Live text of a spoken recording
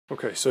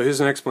Okay, so here's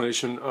an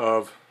explanation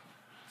of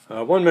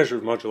one measure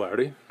of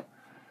modularity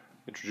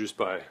introduced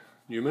by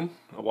Newman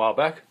a while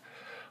back.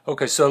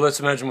 Okay, so let's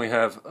imagine we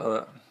have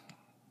a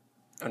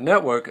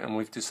network and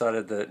we've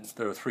decided that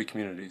there are three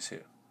communities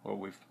here, or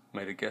we've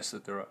made a guess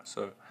that there are.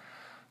 So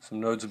some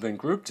nodes have been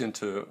grouped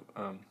into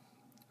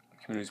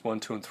communities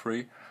 1, 2, and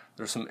 3.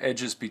 There are some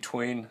edges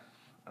between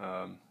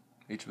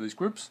each of these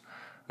groups,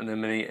 and then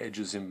many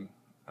edges in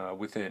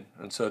within.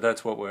 And so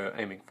that's what we're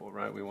aiming for,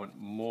 right? We want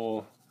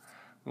more.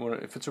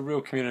 If it's a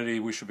real community,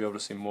 we should be able to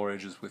see more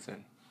edges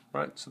within,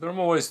 right? So there are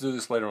more ways to do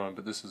this later on,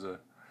 but this is a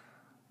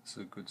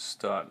good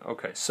start.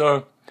 Okay,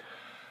 so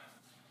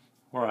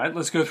all right,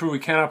 let's go through. We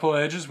count up all the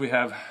edges. We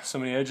have so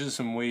many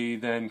edges, and we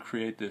then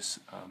create this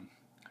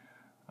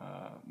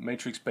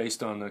matrix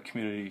based on the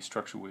community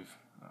structure we've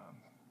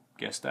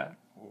guessed at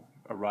or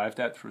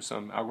arrived at through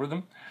some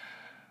algorithm.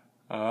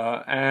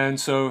 And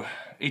so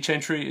each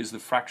entry is the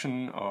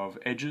fraction of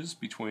edges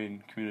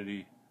between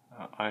community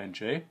I and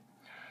j.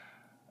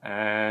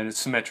 And it's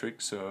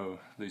symmetric, so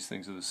these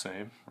things are the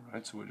same,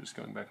 right? So we're just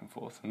going back and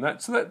forth, and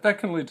that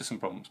can lead to some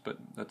problems, but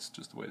that's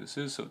just the way this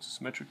is. So it's a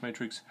symmetric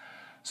matrix.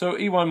 So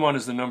E11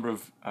 is the number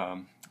of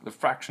the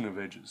fraction of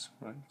edges,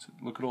 right? So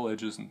look at all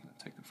edges and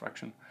take the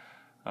fraction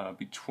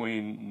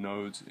between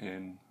nodes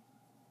in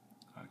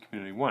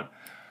community 1.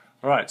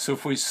 All right. So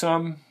if we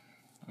sum,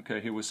 okay,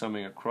 here we're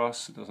summing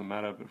across. It doesn't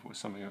matter, but if we're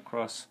summing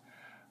across,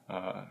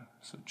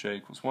 so j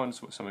equals 1,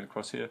 so we're summing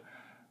across here.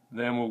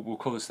 Then we'll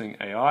call this thing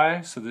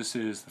AI. So this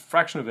is the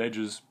fraction of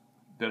edges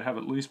that have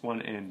at least one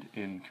end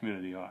in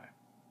community I.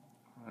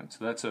 Right,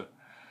 so that's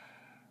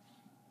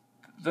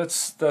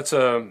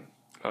a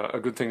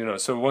good thing to know.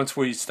 So once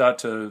we start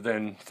to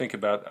then think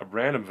about a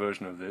random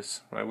version of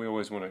this, right? We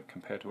always want to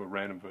compare to a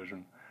random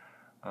version,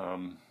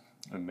 and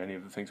many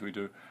of the things we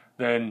do.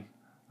 Then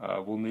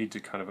we'll need to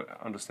kind of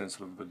understand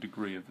sort of the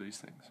degree of these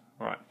things.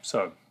 All right.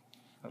 So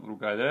that little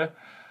guy there.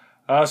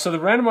 So the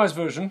randomized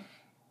version.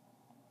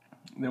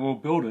 Then we'll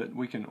build it.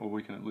 We can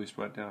at least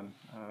write down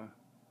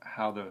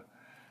how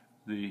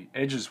the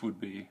edges would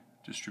be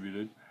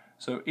distributed.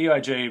 So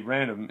Eij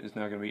random is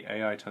now going to be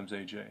AI times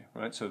Aj,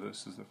 right? So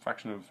this is the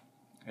fraction of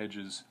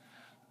edges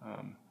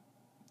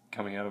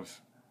coming out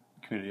of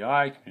community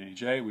I, community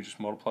J. We just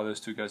multiply those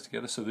two guys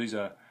together. So these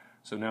are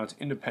now it's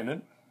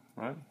independent,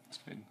 right? It's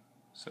been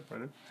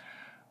separated.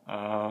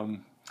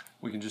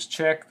 We can just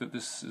check that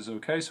this is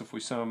okay. So if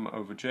we sum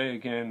over J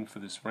again for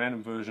this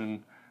random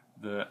version,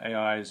 the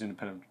AI is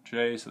independent of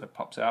J, so that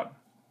pops out.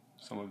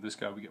 Sum of this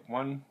guy, we get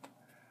 1.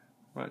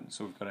 Right,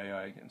 so we've got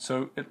AI again.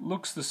 So it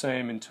looks the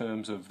same in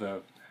terms of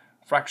the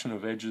fraction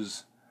of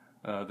edges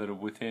that are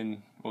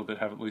within, or that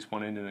have at least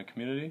one end in a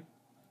community.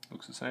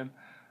 Looks the same.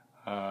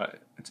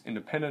 It's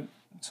independent,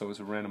 so it's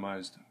a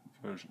randomized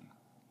version.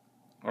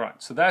 All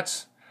right, so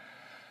that's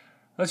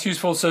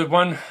useful. So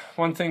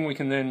one thing we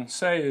can then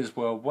say is,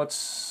 well,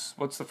 what's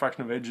the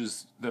fraction of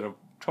edges that are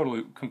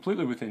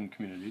completely within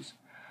communities?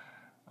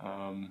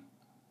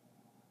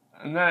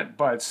 And that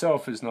by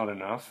itself is not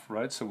enough,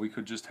 right? So we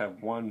could just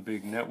have one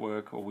big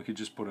network, or we could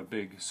just put a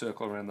big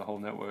circle around the whole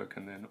network,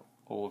 and then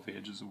all of the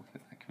edges are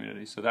within the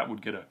community. So that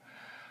would get a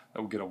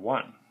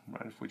 1,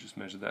 right? If we just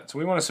measure that. So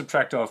we want to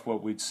subtract off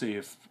what we'd see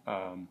if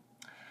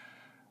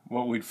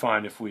what we'd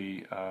find if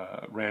we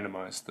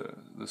randomized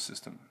the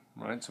system,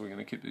 right? So we're going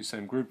to keep these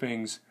same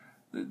groupings.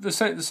 The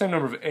same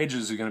number of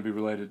edges are going to be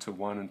related to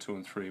 1 and 2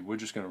 and 3. We're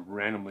just going to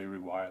randomly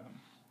rewire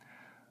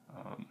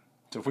them.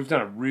 So if we've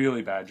done a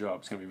really bad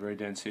job, it's going to be very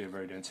dense here,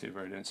 very dense here,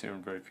 very dense here,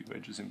 and very few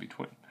edges in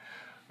between.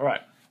 All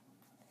right.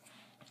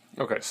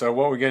 Okay, so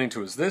what we're getting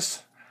to is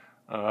this.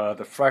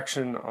 The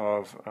fraction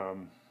of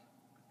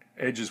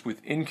edges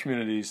within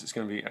communities is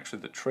going to be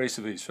actually the trace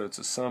of each. So it's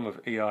a sum of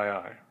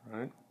EII,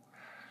 right?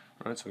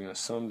 Right. So we're going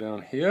to sum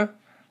down here.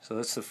 So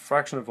that's the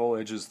fraction of all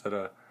edges that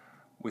are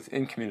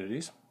within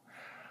communities.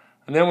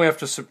 And then we have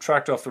to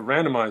subtract off the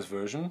randomized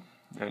version.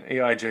 And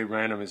Aij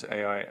random is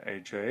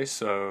AIAJ,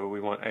 so we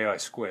want AI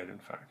squared, in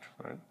fact,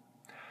 right?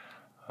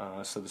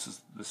 So this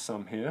is the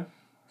sum here.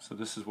 So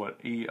this is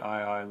what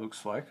EII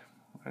looks like,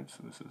 right? So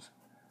this is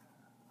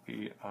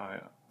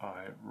EII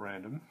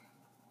random.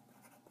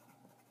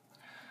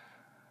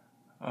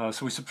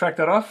 So we subtract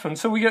that off, and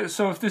so we get.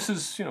 So if this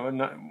is, and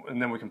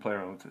then we can play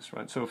around with this,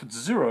 right? So if it's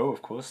 0,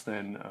 of course,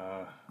 then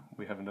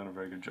we haven't done a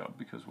very good job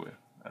because we're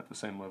at the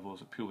same level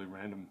as a purely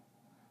random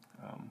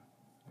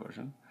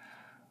version.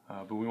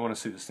 But we want to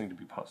see this thing to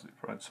be positive,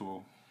 right? So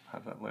we'll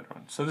have that later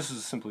on. So this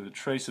is simply the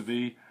trace of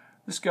E.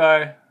 This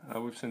guy,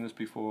 we've seen this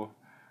before.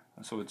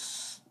 So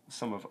it's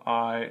sum of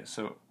I.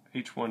 So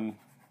each one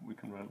we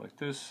can write like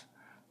this.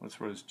 Let's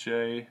write as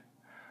J,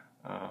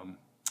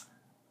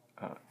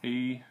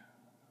 E,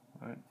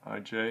 right?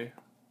 Ij.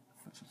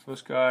 That's the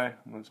first guy.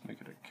 And let's make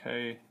it a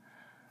K,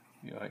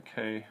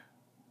 EIK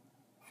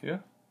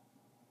here.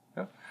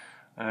 Yeah.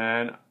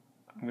 And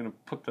I'm going to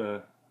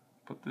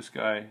put this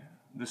guy,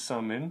 this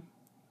sum in.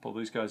 Pull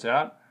these guys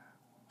out,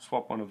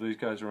 swap one of these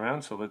guys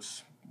around. So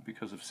let's,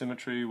 because of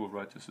symmetry, we'll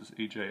write this as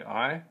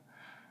EJI.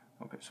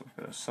 Okay, so we've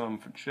got a sum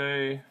for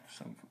J,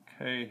 sum for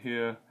K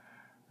here,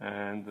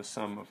 and the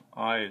sum of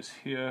I is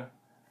here,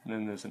 and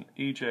then there's an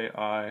EJI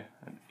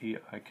and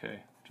EIK,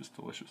 just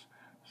delicious.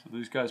 So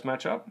these guys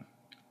match up,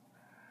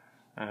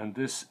 and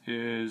this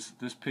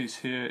piece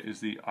here is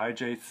the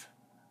ijth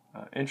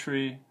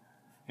entry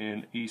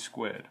in E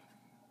squared.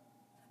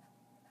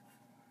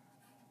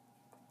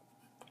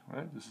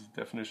 Right, this is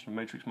the definition of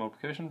matrix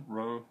multiplication,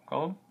 row,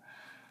 column.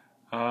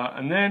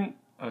 And then,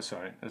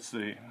 sorry, that's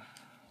the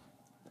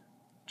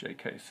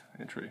jkth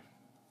entry.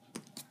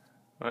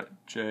 Right,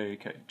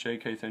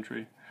 jkth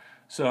entry.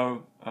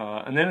 So,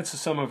 and then it's the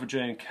sum over j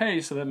and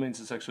k, so that means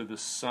it's actually the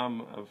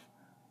sum of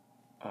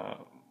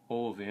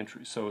all of the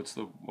entries. So it's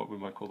what we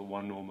might call the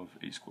one norm of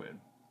E squared.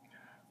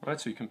 Right,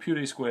 so you compute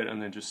E squared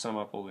and then just sum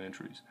up all the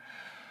entries.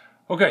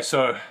 Okay,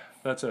 so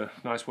that's a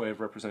nice way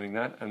of representing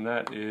that, and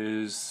that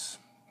is,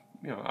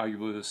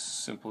 arguably the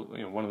simple,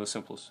 one of the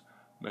simplest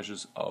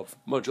measures of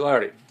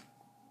modularity.